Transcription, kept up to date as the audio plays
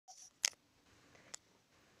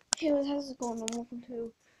Hey, how's it going? I'm welcome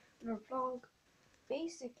to another vlog.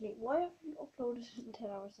 Basically, why I haven't uploaded in 10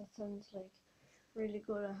 hours? That sounds like really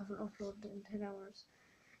good. I haven't uploaded in 10 hours.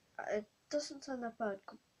 It doesn't sound that bad,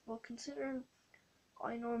 but considering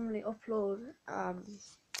I normally upload 9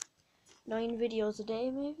 videos a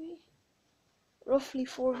day, maybe roughly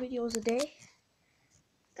 4 videos a day,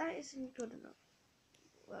 that isn't good enough.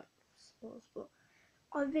 Well, I suppose, but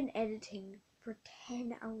I've been editing for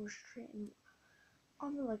 10 hours straight, and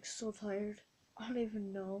I'm like so tired. I don't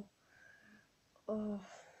even know. Oh.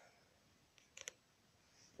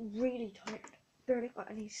 Really tired. Barely got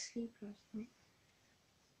any sleep last night.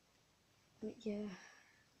 But yeah,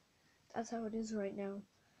 that's how it is right now.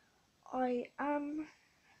 I am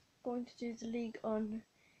going to do the league on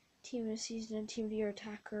Team of the Season and Team of the Year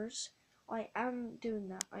attackers. I am doing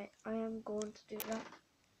that. I am going to do that.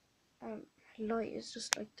 Light is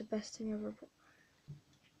just like the best thing ever. But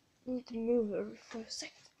I need to move every 5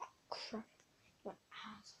 seconds. Oh crap! My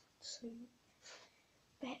ass. So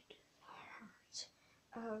bed hurts.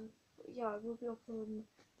 But yeah, I will be uploading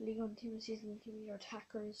the league on Team of the Season and Team of the Year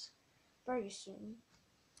attackers very soon.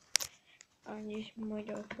 And use my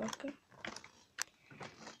dog bucket.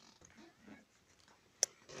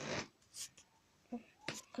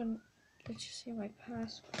 Let's just see my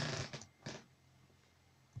password.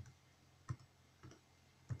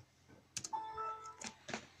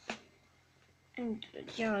 And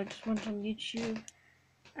yeah, I just went on YouTube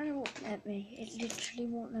and it won't let me. It literally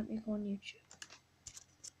won't let me go on YouTube.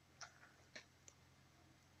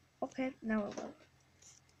 Okay, now it will.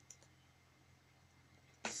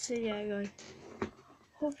 So yeah, guys,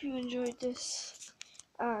 hope you enjoyed this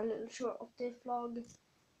little short update vlog,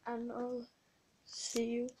 and I'll see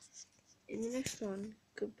you in the next one.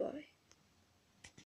 Goodbye.